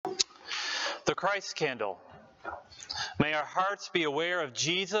The Christ Candle. May our hearts be aware of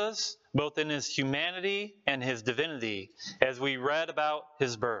Jesus, both in his humanity and his divinity, as we read about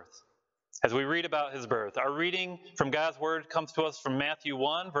his birth. As we read about his birth, our reading from God's Word comes to us from Matthew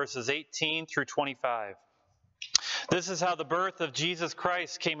 1, verses 18 through 25. This is how the birth of Jesus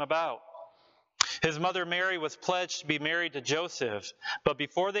Christ came about. His mother Mary was pledged to be married to Joseph, but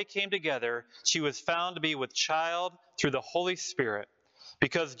before they came together, she was found to be with child through the Holy Spirit.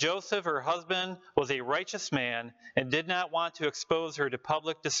 Because Joseph, her husband, was a righteous man and did not want to expose her to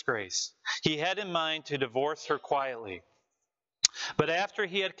public disgrace, he had in mind to divorce her quietly. But after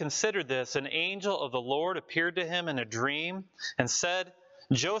he had considered this, an angel of the Lord appeared to him in a dream and said,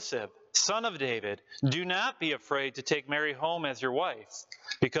 "Joseph, son of David, do not be afraid to take Mary home as your wife,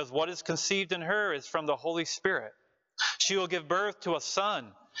 because what is conceived in her is from the Holy Spirit. She will give birth to a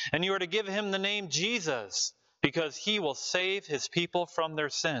son, and you are to give him the name Jesus, because he will save his people from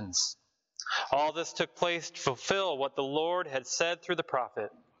their sins." All this took place to fulfill what the Lord had said through the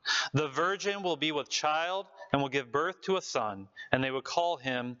prophet. The virgin will be with child and will give birth to a son, and they will call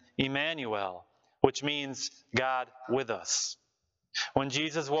him Emmanuel, which means God with us. When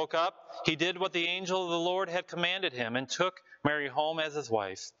Jesus woke up, he did what the angel of the Lord had commanded him and took Mary home as his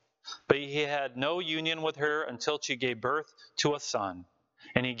wife. But he had no union with her until she gave birth to a son,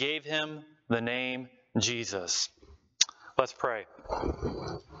 and he gave him the name Jesus. Let's pray.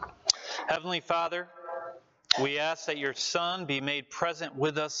 Heavenly Father, we ask that your Son be made present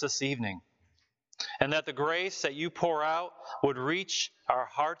with us this evening, and that the grace that you pour out would reach our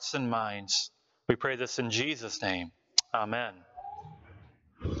hearts and minds. We pray this in Jesus' name. Amen.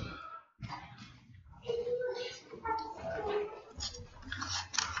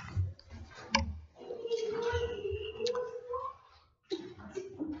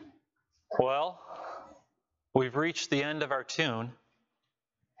 Well, we've reached the end of our tune.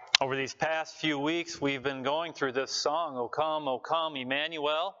 Over these past few weeks, we've been going through this song, O come,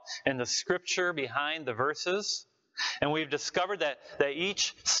 Emmanuel, and the scripture behind the verses. And we've discovered that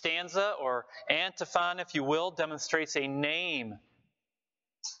each stanza, or antiphon, if you will, demonstrates a name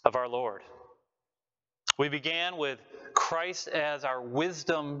of our Lord. We began with Christ as our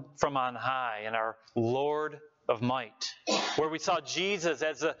wisdom from on high and our Lord of might, where we saw Jesus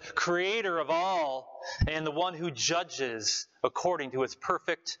as the creator of all and the one who judges according to his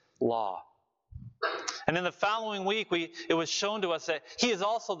perfect law. And in the following week, it was shown to us that he is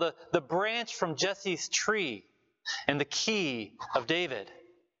also the branch from Jesse's tree and the key of David.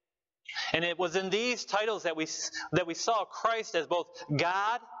 And it was in these titles that we saw Christ as both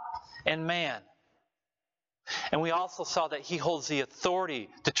God and man. And we also saw that he holds the authority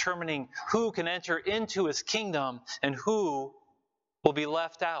determining who can enter into his kingdom and who will be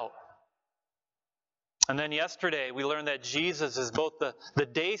left out. And then yesterday we learned that Jesus is both the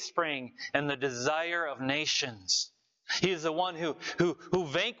dayspring and the desire of nations. He is the one who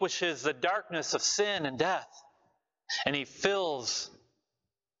vanquishes the darkness of sin and death. And he fills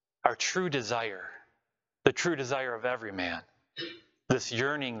our true desire, the true desire of every man, this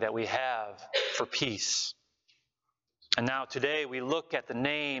yearning that we have for peace. And now today we look at the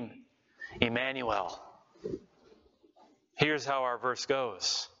name Emmanuel. Here's how our verse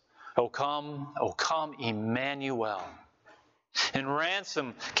goes. O come, Emmanuel, and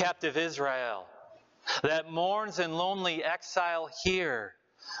ransom captive Israel that mourns in lonely exile here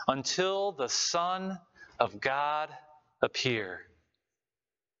until the Son of God appear.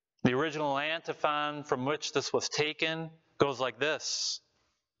 The original antiphon from which this was taken goes like this.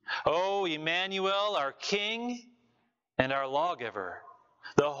 O Emmanuel, our King and our lawgiver,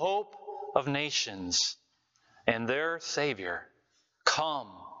 the hope of nations and their Savior, come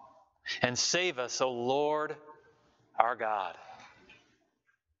and save us, O Lord our God.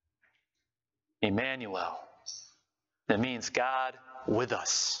 Emmanuel. That means God with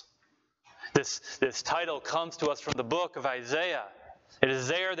us. This title comes to us from the book of Isaiah. It is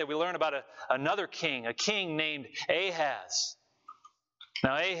there that we learn about another king, a king named Ahaz.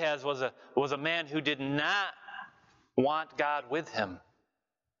 Now Ahaz was a man who did not want God with him.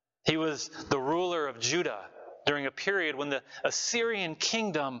 He was the ruler of Judah during a period when the Assyrian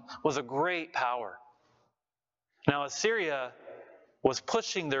kingdom was a great power. Now Assyria was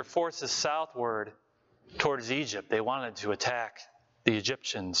pushing their forces southward towards Egypt. They wanted to attack the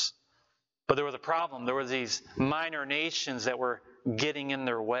Egyptians. But there was a problem. There were these minor nations that were getting in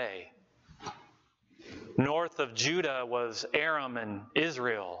their way. North of Judah was Aram and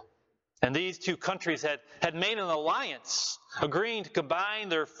Israel. And these two countries had made an alliance, agreeing to combine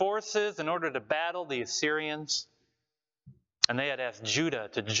their forces in order to battle the Assyrians. And they had asked Judah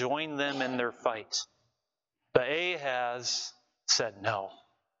to join them in their fight. But Ahaz said no.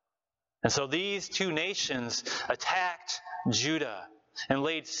 And so these two nations attacked Judah and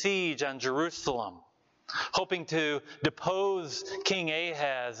laid siege on Jerusalem, hoping to depose King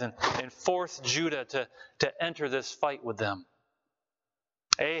Ahaz and force Judah to enter this fight with them.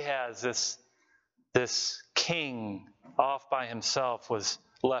 Ahaz, this king off by himself, was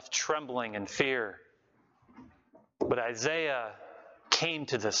left trembling in fear. But Isaiah came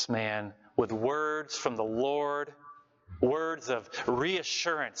to this man with words from the Lord, words of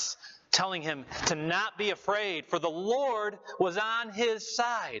reassurance, telling him to not be afraid, for the Lord was on his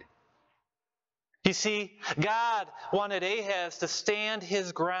side. You see, God wanted Ahaz to stand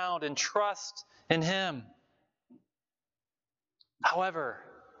his ground and trust in him. However,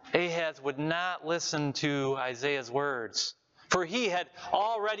 Ahaz would not listen to Isaiah's words, for he had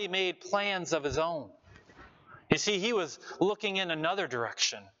already made plans of his own. You see, he was looking in another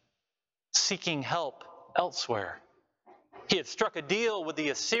direction, seeking help elsewhere. He had struck a deal with the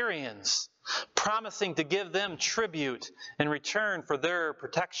Assyrians, promising to give them tribute in return for their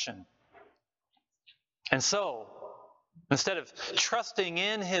protection. And so, instead of trusting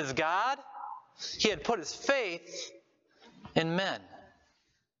in his God, he had put his faith in men.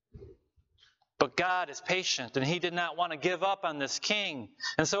 But God is patient, and he did not want to give up on this king.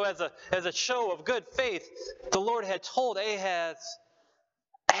 And so as a show of good faith, the Lord had told Ahaz,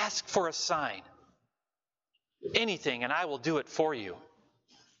 ask for a sign. Anything, and I will do it for you.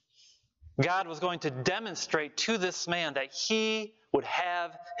 God was going to demonstrate to this man that he would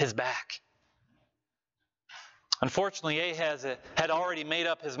have his back. Unfortunately, Ahaz had already made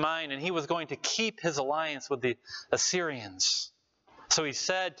up his mind, and he was going to keep his alliance with the Assyrians. So he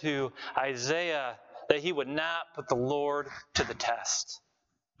said to Isaiah that he would not put the Lord to the test.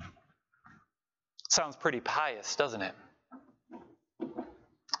 Sounds pretty pious, doesn't it?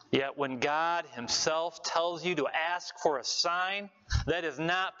 Yet when God himself tells you to ask for a sign, that is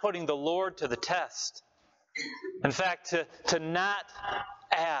not putting the Lord to the test. In fact, to not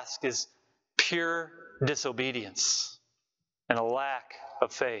ask is pure disobedience and a lack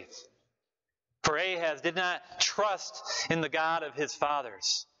of faith. For Ahaz did not trust in the God of his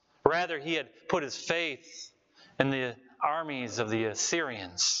fathers. Rather, he had put his faith in the armies of the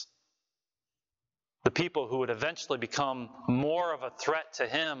Assyrians, the people who would eventually become more of a threat to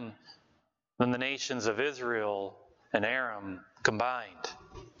him than the nations of Israel and Aram combined.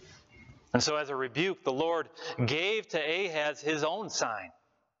 And so as a rebuke, the Lord gave to Ahaz his own sign.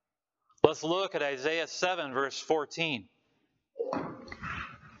 Let's look at Isaiah 7, verse 14.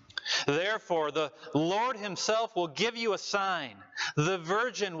 Therefore, the Lord himself will give you a sign. The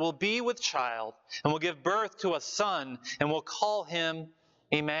virgin will be with child and will give birth to a son and will call him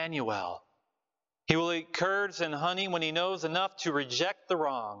Emmanuel. He will eat curds and honey when he knows enough to reject the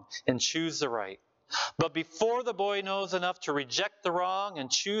wrong and choose the right. But before the boy knows enough to reject the wrong and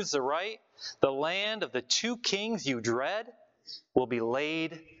choose the right, the land of the two kings you dread will be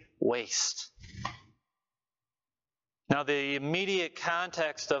laid waste. Now, the immediate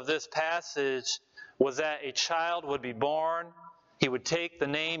context of this passage was that a child would be born. He would take the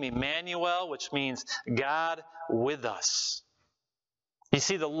name Emmanuel, which means God with us. You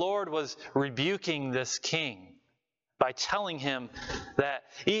see, the Lord was rebuking this king by telling him that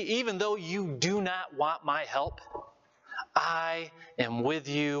even though you do not want my help, I am with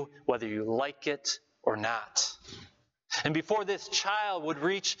you whether you like it or not. And before this child would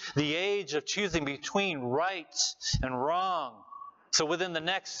reach the age of choosing between right and wrong, so within the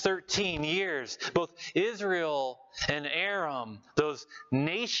next 13 years, both Israel and Aram, those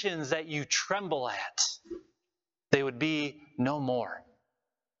nations that you tremble at, they would be no more.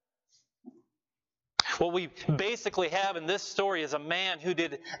 What we basically have in this story is a man who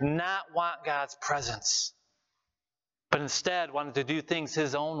did not want God's presence, but instead wanted to do things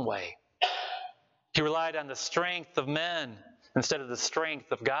his own way. He relied on the strength of men instead of the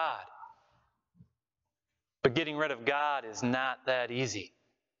strength of God. But getting rid of God is not that easy.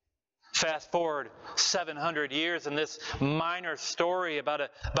 Fast forward 700 years, and this minor story about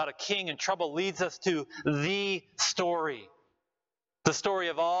a king in trouble leads us to the story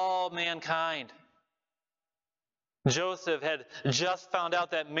of all mankind. Joseph had just found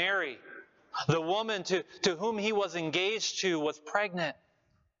out that Mary, the woman to whom he was engaged to, was pregnant.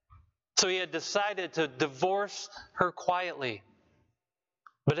 So he had decided to divorce her quietly.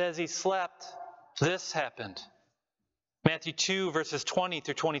 But as he slept, this happened. Matthew 2, verses 20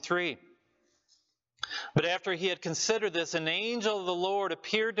 through 23. But after he had considered this, an angel of the Lord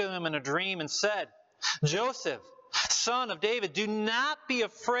appeared to him in a dream and said, Joseph, son of David, do not be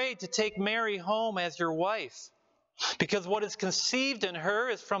afraid to take Mary home as your wife, because what is conceived in her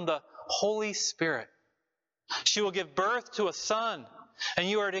is from the Holy Spirit. She will give birth to a son, And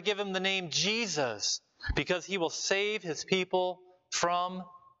you are to give him the name Jesus, because he will save his people from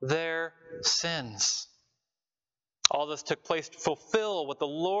their sins. All this took place to fulfill what the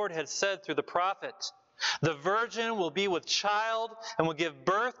Lord had said through the prophet. The virgin will be with child and will give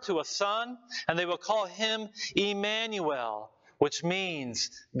birth to a son, and they will call him Emmanuel, which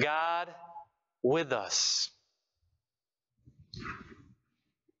means God with us.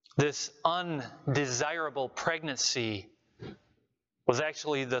 This undesirable pregnancy was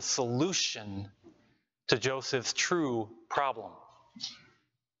actually the solution to Joseph's true problem.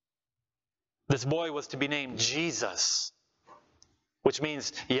 This boy was to be named Jesus, which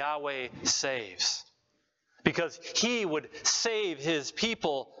means Yahweh saves, because he would save his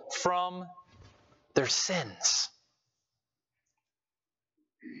people from their sins.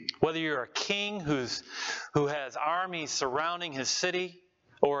 Whether you're a king who has armies surrounding his city,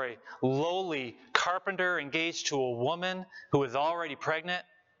 or a lowly carpenter engaged to a woman who is already pregnant,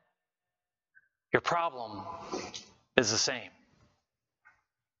 your problem is the same.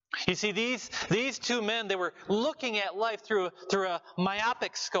 You see, these two men, they were looking at life through a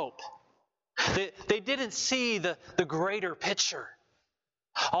myopic scope. They didn't see the greater picture.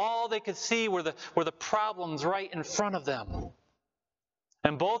 All they could see were the problems right in front of them.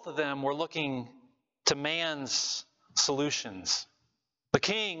 And both of them were looking to man's solutions. The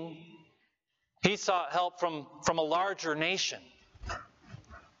king, he sought help from a larger nation.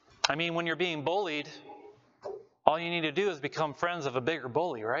 I mean, when you're being bullied, all you need to do is become friends of a bigger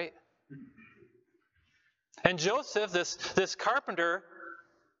bully, right? And Joseph, this carpenter,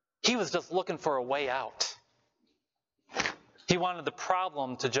 he was just looking for a way out. He wanted the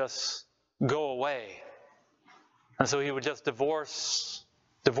problem to just go away. And so he would just divorce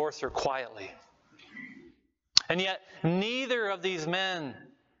her quietly. And yet, neither of these men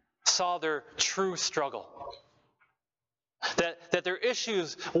saw their true struggle. That their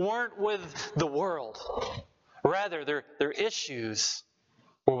issues weren't with the world. Rather, their issues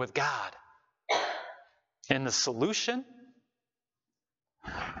were with God. And the solution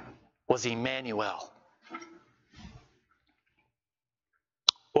was Emmanuel.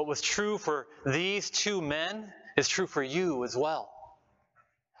 What was true for these two men is true for you as well.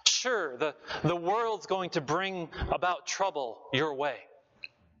 Sure, the world's going to bring about trouble your way.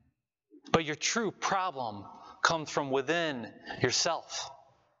 But your true problem comes from within yourself.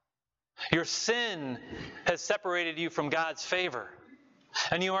 Your sin has separated you from God's favor,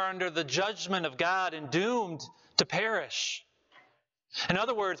 and you are under the judgment of God and doomed to perish. In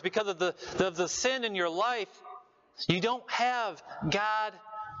other words, because of the sin in your life, you don't have God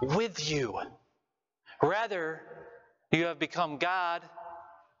with you. Rather, you have become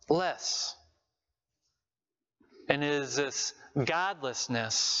godless. And it is this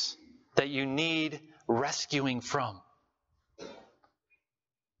godlessness that you need rescuing from.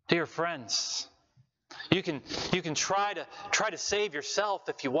 Dear friends, you can try to save yourself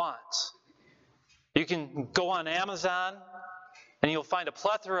if you want. You can go on Amazon and you'll find a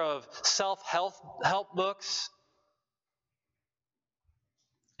plethora of self-help books.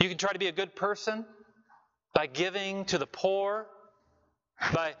 You can try to be a good person by giving to the poor,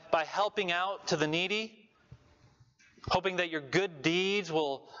 by helping out to the needy, hoping that your good deeds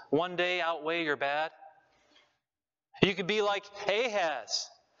will one day outweigh your bad. You could be like Ahaz,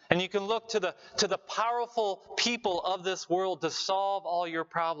 and you can look to the powerful people of this world to solve all your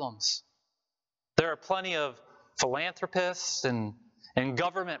problems. There are plenty of philanthropists and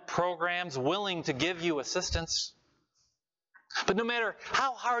government programs willing to give you assistance. But no matter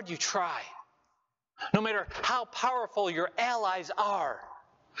how hard you try, no matter how powerful your allies are,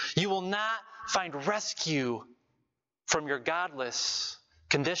 you will not find rescue from your godless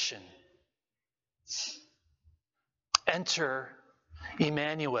condition. Enter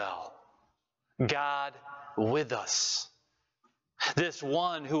Emmanuel, God with us. This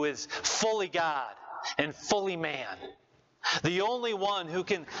one who is fully God and fully man. The only one who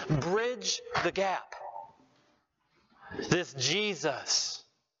can bridge the gap. This Jesus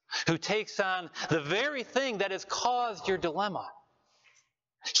who takes on the very thing that has caused your dilemma.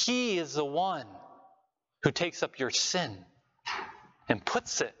 He is the one who takes up your sin and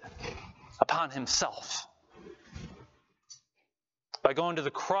puts it upon himself. By going to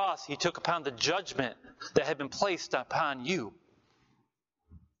the cross, he took upon the judgment that had been placed upon you.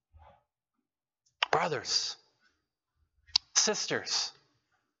 Brothers, sisters,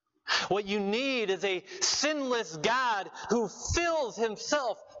 what you need is a sinless God who fills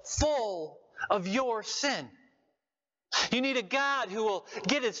himself full of your sin. You need a God who will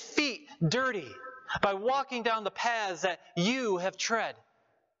get his feet dirty by walking down the paths that you have tread.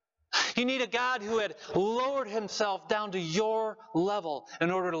 You need a God who had lowered himself down to your level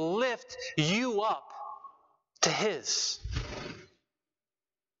in order to lift you up to his.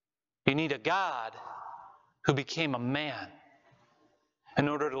 You need a God who became a man in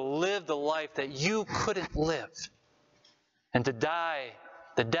order to live the life that you couldn't live and to die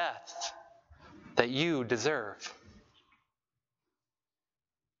the death that you deserve.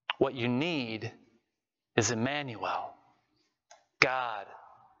 What you need is Emmanuel, God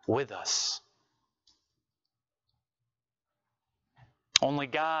with us. Only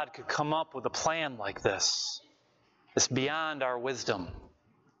God could come up with a plan like this. It's beyond our wisdom.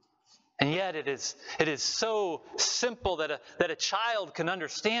 And yet it is so simple that a child can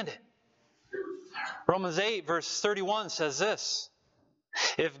understand it. Romans 8, verse 31 says this: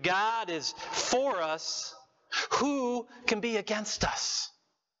 if God is for us, who can be against us?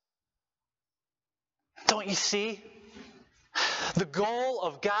 Don't you see? The goal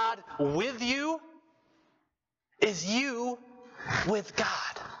of God with you is you with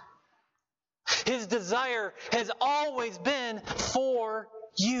God. His desire has always been for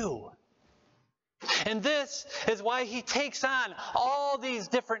you. And this is why he takes on all these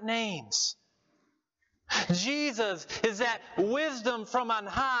different names. Jesus is that wisdom from on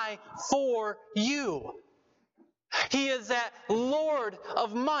high for you. He is that Lord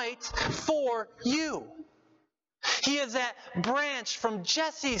of might for you. He is that branch from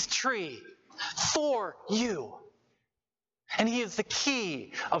Jesse's tree for you. And he is the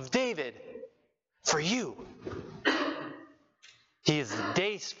key of David for you. He is the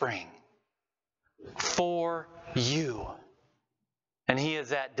dayspring for you. And he is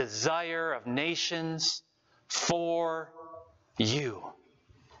that desire of nations for you.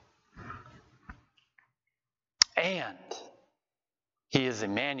 And he is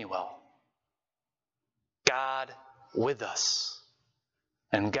Emmanuel, God with us,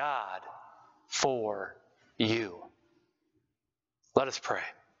 and God for you. Let us pray.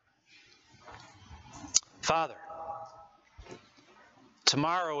 Father,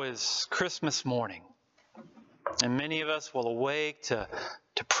 tomorrow is Christmas morning, and many of us will awake to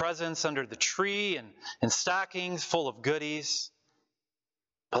presents under the tree and stockings full of goodies.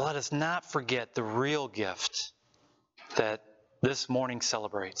 But let us not forget the real gift that this morning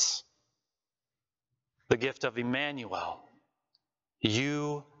celebrates. The gift of Emmanuel,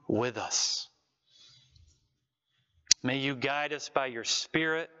 you with us. May you guide us by your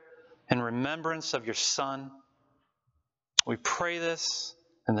Spirit in remembrance of your Son. We pray this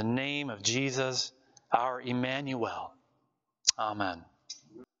in the name of Jesus, our Emmanuel. Amen.